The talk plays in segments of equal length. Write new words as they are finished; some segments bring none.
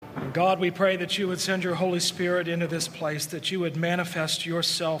God, we pray that you would send your Holy Spirit into this place, that you would manifest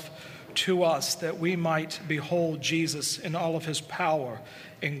yourself to us, that we might behold Jesus in all of his power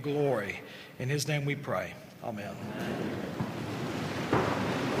and glory. In his name we pray. Amen.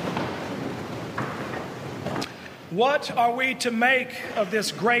 What are we to make of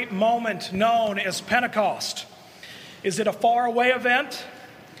this great moment known as Pentecost? Is it a faraway event?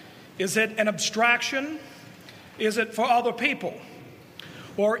 Is it an abstraction? Is it for other people?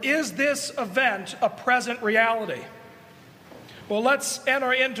 Or is this event a present reality? Well, let's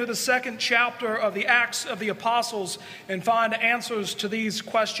enter into the second chapter of the Acts of the Apostles and find answers to these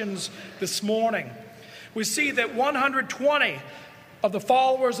questions this morning. We see that 120 of the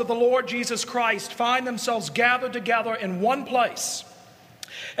followers of the Lord Jesus Christ find themselves gathered together in one place.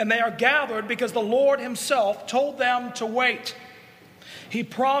 And they are gathered because the Lord himself told them to wait. He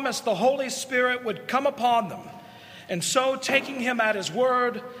promised the Holy Spirit would come upon them. And so, taking him at his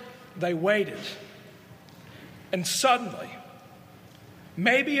word, they waited. And suddenly,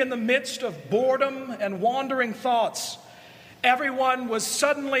 maybe in the midst of boredom and wandering thoughts, everyone was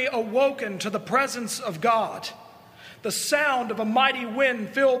suddenly awoken to the presence of God. The sound of a mighty wind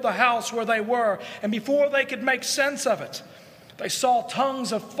filled the house where they were, and before they could make sense of it, they saw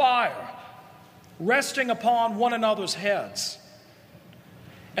tongues of fire resting upon one another's heads.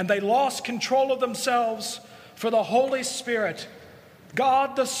 And they lost control of themselves, for the Holy Spirit,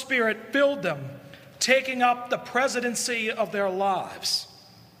 God the Spirit, filled them, taking up the presidency of their lives.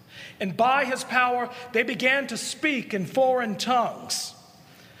 And by his power, they began to speak in foreign tongues.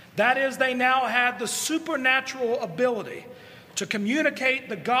 That is, they now had the supernatural ability to communicate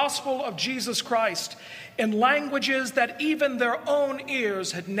the gospel of Jesus Christ in languages that even their own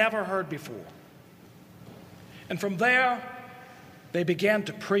ears had never heard before. And from there, they began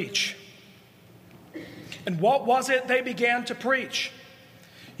to preach. And what was it they began to preach?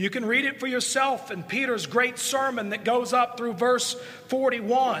 You can read it for yourself in Peter's great sermon that goes up through verse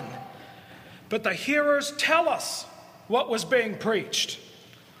 41. But the hearers tell us what was being preached: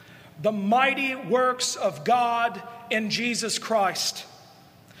 the mighty works of God in Jesus Christ,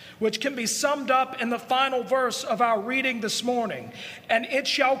 which can be summed up in the final verse of our reading this morning. And it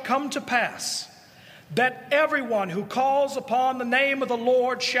shall come to pass that everyone who calls upon the name of the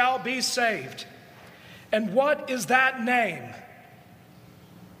Lord shall be saved. And what is that name?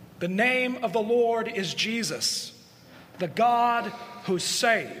 The name of the Lord is Jesus, the God who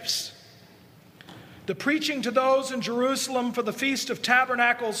saves. The preaching to those in Jerusalem for the Feast of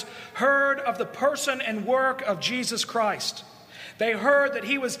Tabernacles heard of the person and work of Jesus Christ. They heard that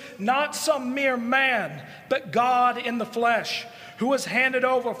he was not some mere man, but God in the flesh, who was handed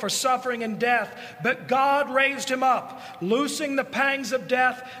over for suffering and death, but God raised him up, loosing the pangs of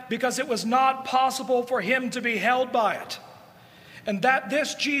death, because it was not possible for him to be held by it. And that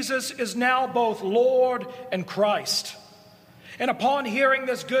this Jesus is now both Lord and Christ. And upon hearing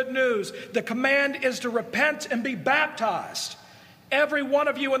this good news, the command is to repent and be baptized, every one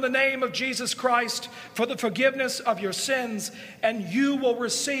of you, in the name of Jesus Christ, for the forgiveness of your sins, and you will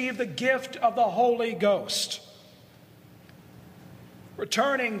receive the gift of the Holy Ghost.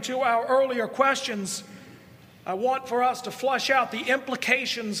 Returning to our earlier questions, I want for us to flesh out the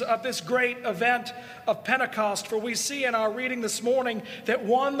implications of this great event of Pentecost, for we see in our reading this morning that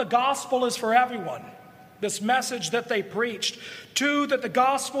 1, the gospel is for everyone, this message that they preached; 2, that the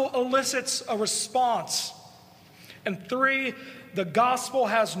gospel elicits a response; and 3, the gospel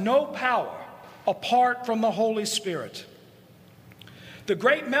has no power apart from the Holy Spirit. The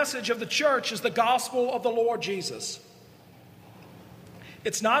great message of the church is the gospel of the Lord Jesus.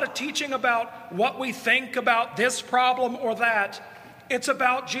 It's not a teaching about what we think about this problem or that. It's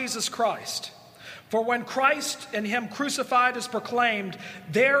about Jesus Christ. For when Christ and him crucified is proclaimed,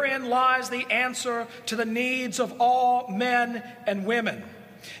 therein lies the answer to the needs of all men and women.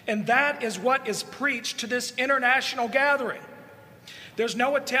 And that is what is preached to this international gathering. There's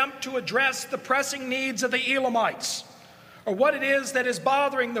no attempt to address the pressing needs of the Elamites or what it is that is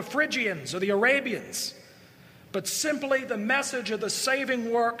bothering the Phrygians or the Arabians, but simply the message of the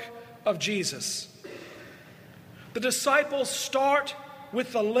saving work of Jesus. The disciples start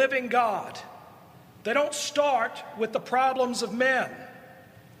with the living God. They don't start with the problems of men.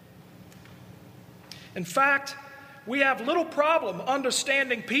 In fact, we have little problem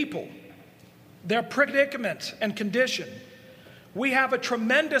understanding people, their predicament and condition. We have a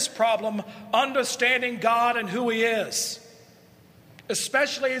tremendous problem understanding God and who he is,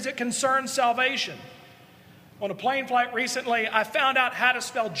 especially as it concerns salvation. On a plane flight recently, I found out how to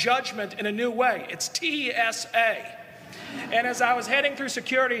spell judgment in a new way. It's T-S-A. And as I was heading through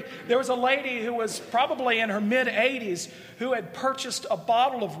security, there was a lady who was probably in her mid-80s who had purchased a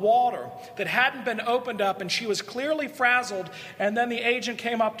bottle of water that hadn't been opened up, and she was clearly frazzled. And then the agent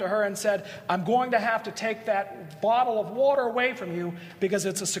came up to her and said, "I'm going to have to take that bottle of water away from you because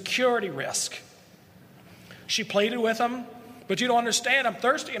it's a security risk." She pleaded with him, "But you don't understand, I'm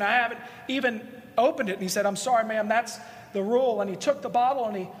thirsty and I haven't even opened it." And he said, "I'm sorry, ma'am, that's the rule." And he took the bottle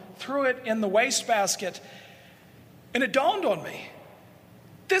and he threw it in the wastebasket. And it dawned on me,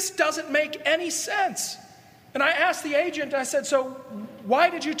 this doesn't make any sense. And I asked the agent, I said, "So why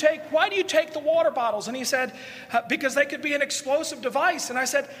do you take the water bottles?" And he said, "Because they could be an explosive device." And I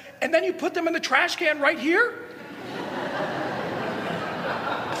said, "And then you put them in the trash can right here?"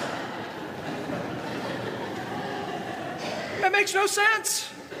 That makes no sense.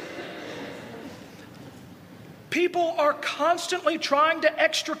 People are constantly trying to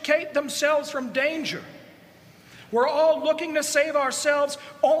extricate themselves from danger. We're all looking to save ourselves,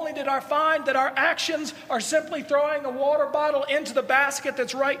 only did I find that our actions are simply throwing a water bottle into the basket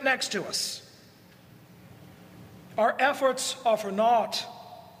that's right next to us. Our efforts are for naught.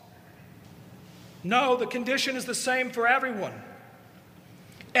 No, the condition is the same for everyone.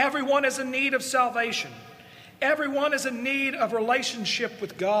 Everyone is in need of salvation. Everyone is in need of relationship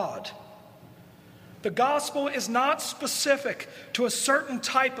with God. The gospel is not specific to a certain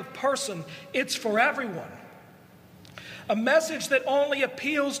type of person. It's for everyone. A message that only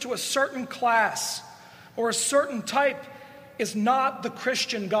appeals to a certain class or a certain type is not the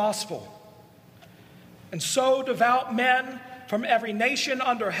Christian gospel. And so devout men from every nation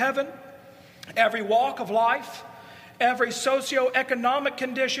under heaven, every walk of life, every socioeconomic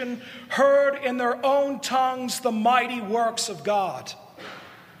condition, heard in their own tongues the mighty works of God.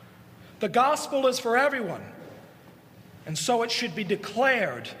 The gospel is for everyone, and so it should be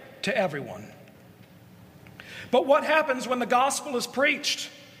declared to everyone. But what happens when the gospel is preached?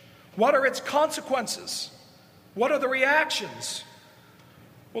 What are its consequences? What are the reactions?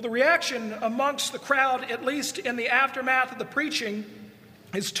 Well, the reaction amongst the crowd, at least in the aftermath of the preaching,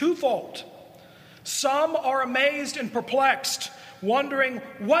 is twofold. Some are amazed and perplexed, wondering,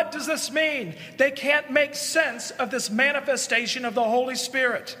 what does this mean? They can't make sense of this manifestation of the Holy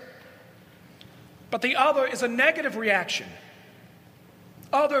Spirit. But the other is a negative reaction.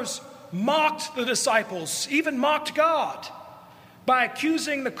 Others mocked the disciples, even mocked God, by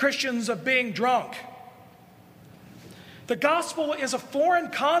accusing the Christians of being drunk. The gospel is a foreign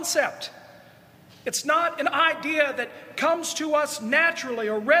concept. It's not an idea that comes to us naturally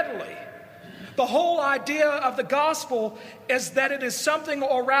or readily. The whole idea of the gospel is that it is something,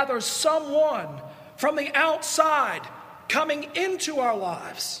 or rather someone, from the outside coming into our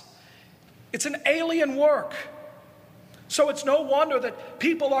lives. It's an alien work. So it's no wonder that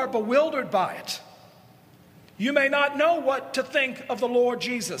people are bewildered by it. You may not know what to think of the Lord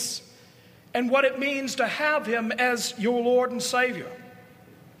Jesus and what it means to have him as your Lord and Savior.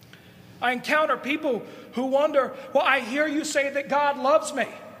 I encounter people who wonder, well, I hear you say that God loves me.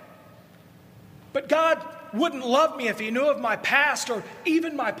 But God wouldn't love me if he knew of my past or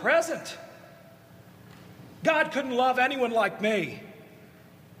even my present. God couldn't love anyone like me.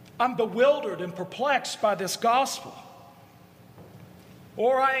 I'm bewildered and perplexed by this gospel.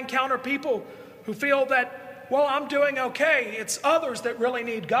 Or I encounter people who feel that, well, I'm doing okay. It's others that really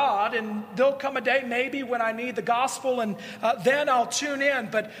need God, and there'll come a day maybe when I need the gospel, and then I'll tune in.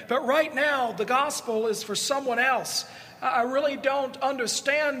 But right now, the gospel is for someone else. I really don't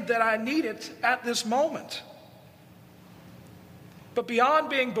understand that I need it at this moment. But beyond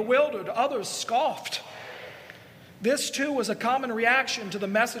being bewildered, others scoffed. This too was a common reaction to the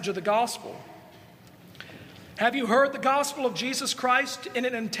message of the gospel. Have you heard the gospel of Jesus Christ in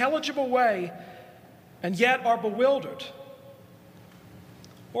an intelligible way and yet are bewildered?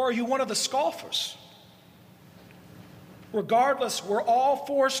 Or are you one of the scoffers? Regardless, we're all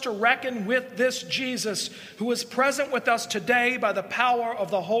forced to reckon with this Jesus who is present with us today by the power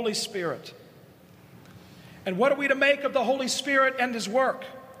of the Holy Spirit. And what are we to make of the Holy Spirit and his work?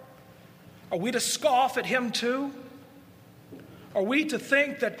 Are we to scoff at him too? Are we to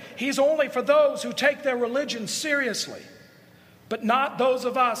think that he's only for those who take their religion seriously, but not those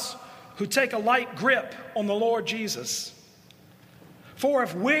of us who take a light grip on the Lord Jesus? For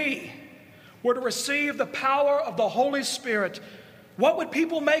if we were to receive the power of the Holy Spirit, what would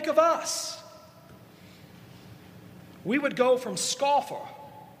people make of us? We would go from scoffer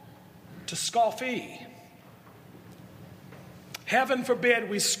to scoffee. Heaven forbid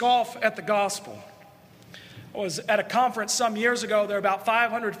we scoff at the gospel. I was at a conference some years ago. There were about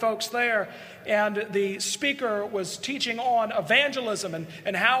 500 folks there, and the speaker was teaching on evangelism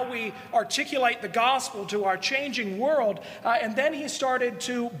and how we articulate the gospel to our changing world. And then he started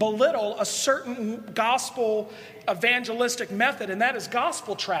to belittle a certain gospel evangelistic method, and that is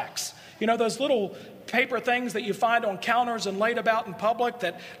gospel tracts. You know, those little paper things that you find on counters and laid about in public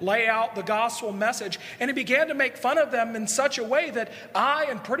that lay out the gospel message. And he began to make fun of them in such a way that I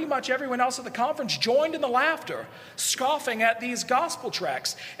and pretty much everyone else at the conference joined in the laughter, scoffing at these gospel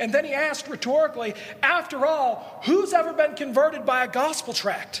tracts. And then he asked rhetorically, after all, who's ever been converted by a gospel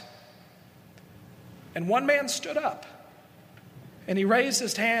tract? And one man stood up and he raised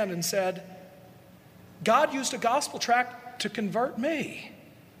his hand and said, God used a gospel tract to convert me.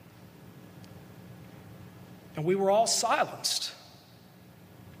 And we were all silenced.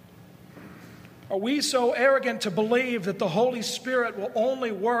 Are we so arrogant to believe that the Holy Spirit will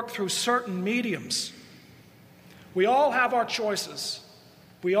only work through certain mediums? We all have our choices.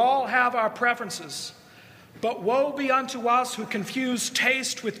 We all have our preferences. But woe be unto us who confuse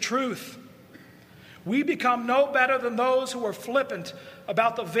taste with truth. We become no better than those who are flippant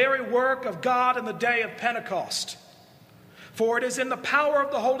about the very work of God in the day of Pentecost. For it is in the power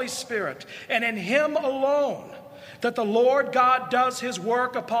of the Holy Spirit and in Him alone that the Lord God does His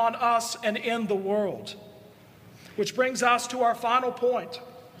work upon us and in the world. Which brings us to our final point.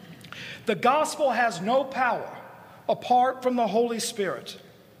 The gospel has no power apart from the Holy Spirit.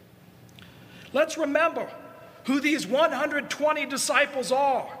 Let's remember who these 120 disciples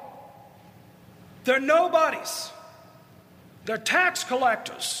are. They're nobodies. They're tax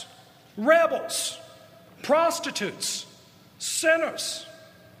collectors, rebels, prostitutes, sinners,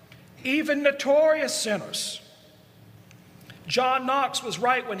 even notorious sinners. John Knox was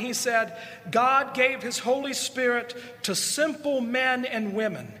right when he said, God gave His Holy Spirit to simple men and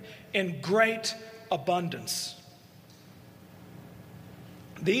women in great abundance.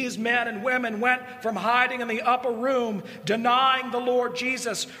 These men and women went from hiding in the upper room, denying the Lord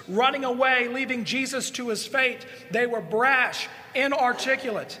Jesus, running away, leaving Jesus to his fate. They were brash,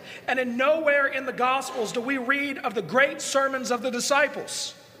 inarticulate. And in nowhere in the Gospels do we read of the great sermons of the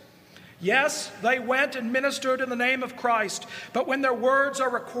disciples. Yes, they went and ministered in the name of Christ, but when their words are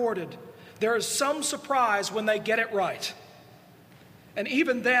recorded, there is some surprise when they get it right. And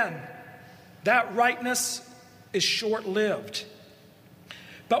even then, that rightness is short-lived.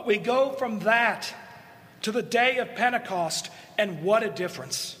 But we go from that to the day of Pentecost, and what a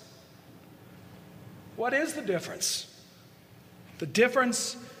difference. What is the difference? The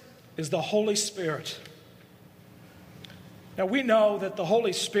difference is the Holy Spirit. Now we know that the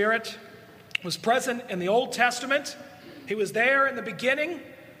Holy Spirit was present in the Old Testament. He was there in the beginning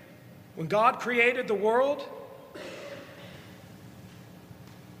when God created the world,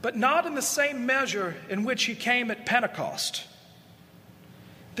 but not in the same measure in which He came at Pentecost.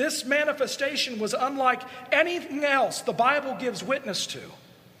 This manifestation was unlike anything else the Bible gives witness to.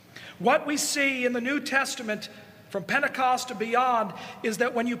 What we see in the New Testament from Pentecost and beyond is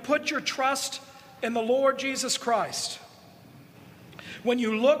that when you put your trust in the Lord Jesus Christ, when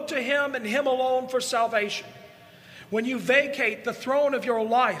you look to Him and Him alone for salvation, when you vacate the throne of your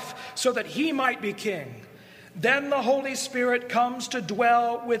life so that He might be king, then the Holy Spirit comes to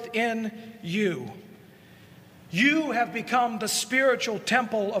dwell within you. You have become the spiritual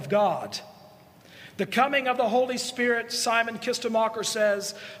temple of God. The coming of the Holy Spirit, Simon Kistemacher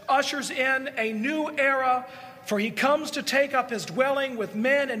says, ushers in a new era, for He comes to take up His dwelling with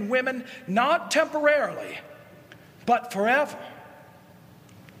men and women, not temporarily, but forever.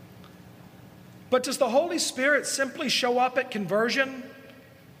 But does the Holy Spirit simply show up at conversion?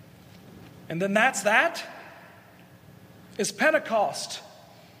 And then that's that? Is Pentecost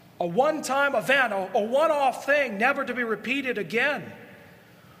a one-time event, a one-off thing, never to be repeated again?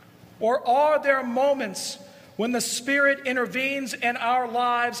 Or are there moments when the Spirit intervenes in our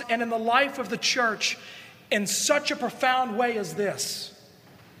lives and in the life of the church in such a profound way as this?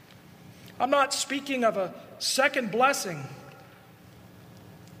 I'm not speaking of a second blessing,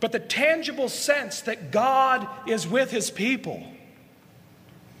 but the tangible sense that God is with His people.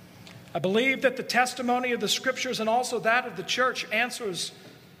 I believe that the testimony of the Scriptures and also that of the church answers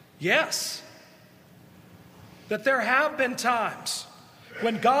yes. That there have been times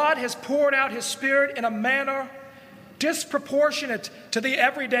when God has poured out His Spirit in a manner disproportionate to the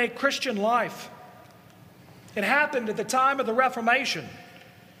everyday Christian life. It happened at the time of the Reformation.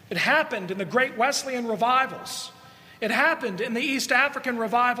 It happened in the great Wesleyan revivals. It happened in the East African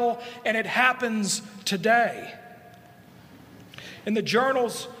revival, and it happens today. In the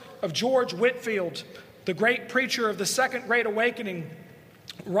journals of George Whitefield, the great preacher of the Second Great Awakening,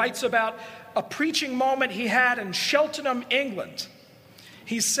 writes about a preaching moment he had in Cheltenham, England.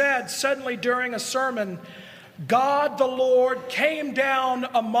 He said suddenly during a sermon, "God the Lord came down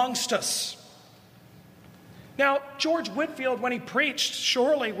amongst us." Now, George Whitefield, when he preached,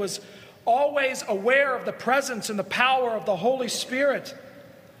 surely was always aware of the presence and the power of the Holy Spirit.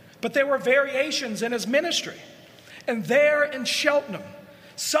 But there were variations in his ministry. And there in Cheltenham,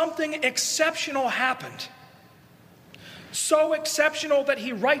 something exceptional happened. So exceptional that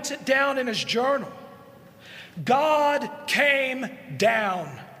he writes it down in his journal. God came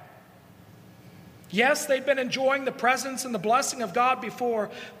down. Yes, they'd been enjoying the presence and the blessing of God before,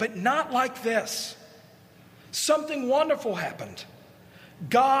 but not like this. Something wonderful happened.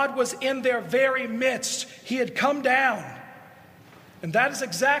 God was in their very midst. He had come down. And that is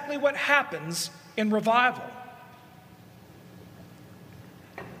exactly what happens in revival.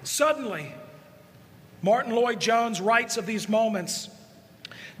 Suddenly, Martin Lloyd-Jones writes of these moments,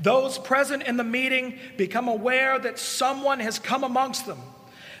 those present in the meeting become aware that someone has come amongst them.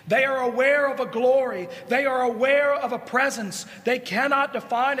 They are aware of a glory. They are aware of a presence. They cannot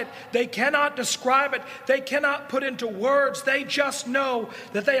define it. They cannot describe it. They cannot put into words. They just know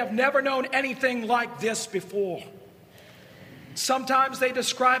that they have never known anything like this before. Sometimes they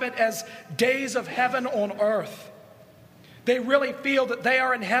describe it as days of heaven on earth. They really feel that they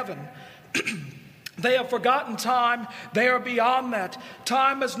are in heaven. They have forgotten time. They are beyond that.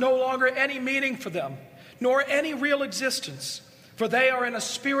 Time has no longer any meaning for them, nor any real existence. For they are in a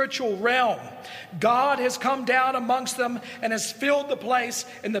spiritual realm. God has come down amongst them and has filled the place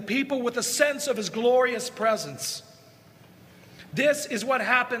and the people with a sense of his glorious presence. This is what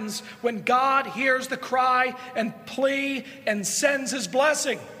happens when God hears the cry and plea and sends his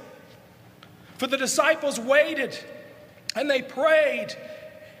blessing. For the disciples waited and they prayed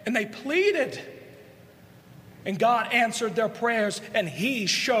and they pleaded. And God answered their prayers and he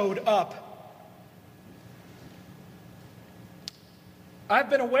showed up. I've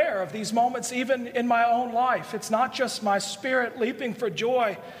been aware of these moments even in my own life. It's not just my spirit leaping for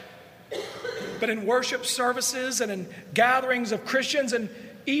joy, but in worship services and in gatherings of Christians and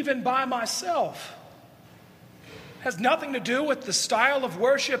even by myself. It has nothing to do with the style of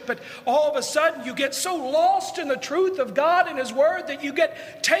worship, but all of a sudden you get so lost in the truth of God and his word that you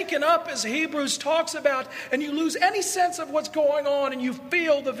get taken up, as Hebrews talks about, and you lose any sense of what's going on and you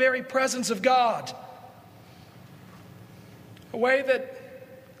feel the very presence of God. A way that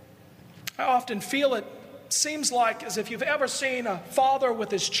I often feel it seems like as if you've ever seen a father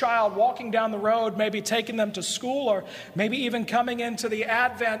with his child walking down the road, maybe taking them to school or maybe even coming into the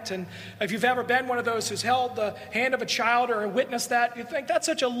Advent. And if you've ever been one of those who's held the hand of a child or witnessed that, you think that's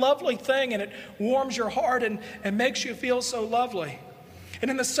such a lovely thing and it warms your heart and makes you feel so lovely. And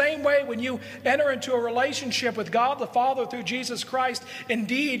in the same way, when you enter into a relationship with God the Father through Jesus Christ,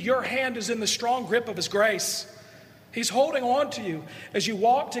 indeed your hand is in the strong grip of his grace. He's holding on to you as you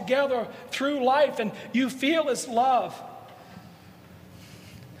walk together through life and you feel his love.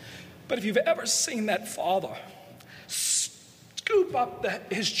 But if you've ever seen that father scoop up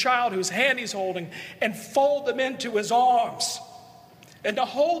his child whose hand he's holding and fold them into his arms and to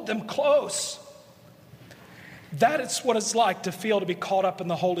hold them close, that is what it's like to feel to be caught up in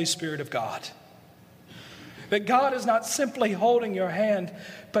the Holy Spirit of God. That God is not simply holding your hand,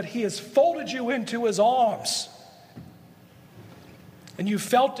 but he has folded you into his arms. And you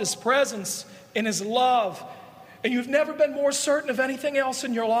felt his presence in his love. And you've never been more certain of anything else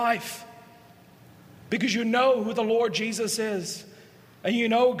in your life. Because you know who the Lord Jesus is. And you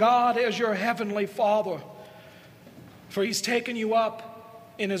know God as your heavenly Father. For he's taken you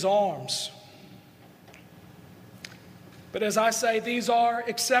up in his arms. But as I say, these are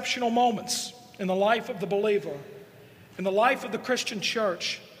exceptional moments in the life of the believer, in the life of the Christian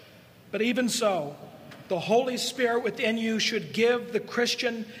church. But even so, the Holy Spirit within you should give the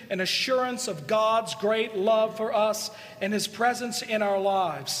Christian an assurance of God's great love for us and his presence in our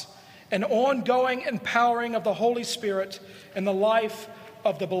lives, an ongoing empowering of the Holy Spirit in the life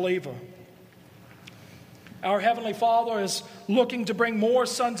of the believer. Our Heavenly Father is looking to bring more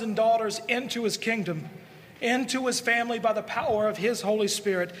sons and daughters into his kingdom, into his family by the power of his Holy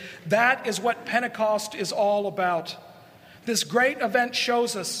Spirit. That is what Pentecost is all about. This great event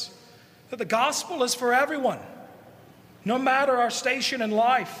shows us that the gospel is for everyone, no matter our station in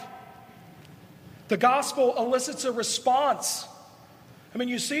life. The gospel elicits a response. I mean,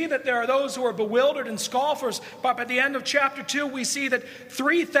 you see that there are those who are bewildered and scoffers, but by the end of chapter 2, we see that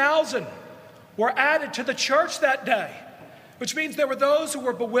 3,000 were added to the church that day, which means there were those who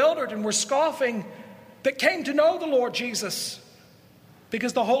were bewildered and were scoffing that came to know the Lord Jesus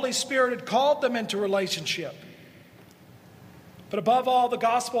because the Holy Spirit had called them into relationship. But above all, the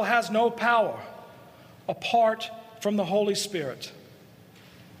gospel has no power apart from the Holy Spirit.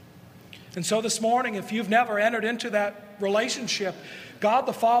 And so this morning, if you've never entered into that relationship, God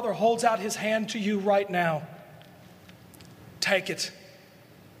the Father holds out his hand to you right now. Take it.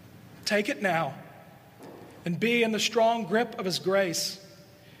 Take it now and be in the strong grip of his grace.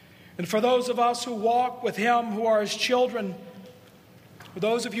 And for those of us who walk with him, who are his children, for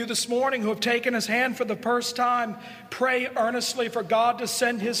those of you this morning who have taken his hand for the first time, pray earnestly for God to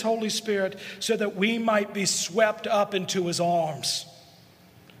send his Holy Spirit so that we might be swept up into his arms.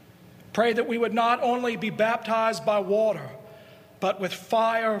 Pray that we would not only be baptized by water, but with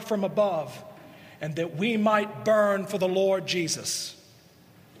fire from above, and that we might burn for the Lord Jesus.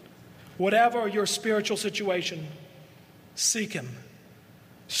 Whatever your spiritual situation, seek him.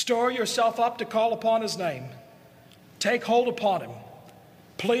 Stir yourself up to call upon his name. Take hold upon him.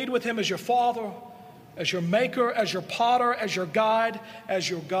 Plead with him as your Father, as your Maker, as your Potter, as your Guide, as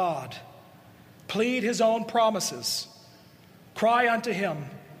your God. Plead his own promises. Cry unto him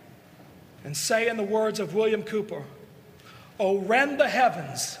and say in the words of William Cooper, "O rend the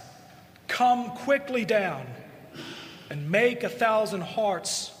heavens, come quickly down, and make 1,000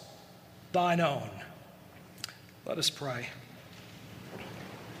 hearts thine own." Let us pray.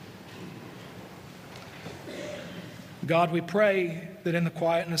 God, we pray that in the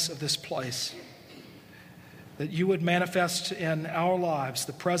quietness of this place, that you would manifest in our lives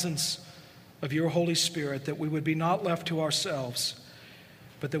the presence of your Holy Spirit, that we would be not left to ourselves,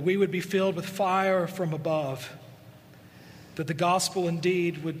 but that we would be filled with fire from above, that the gospel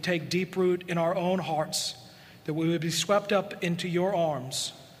indeed would take deep root in our own hearts, that we would be swept up into your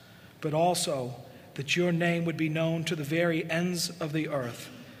arms, but also that your name would be known to the very ends of the earth,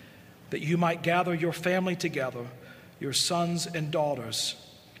 that you might gather your family together, your sons and daughters.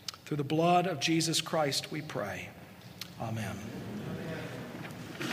 Through the blood of Jesus Christ we pray. Amen.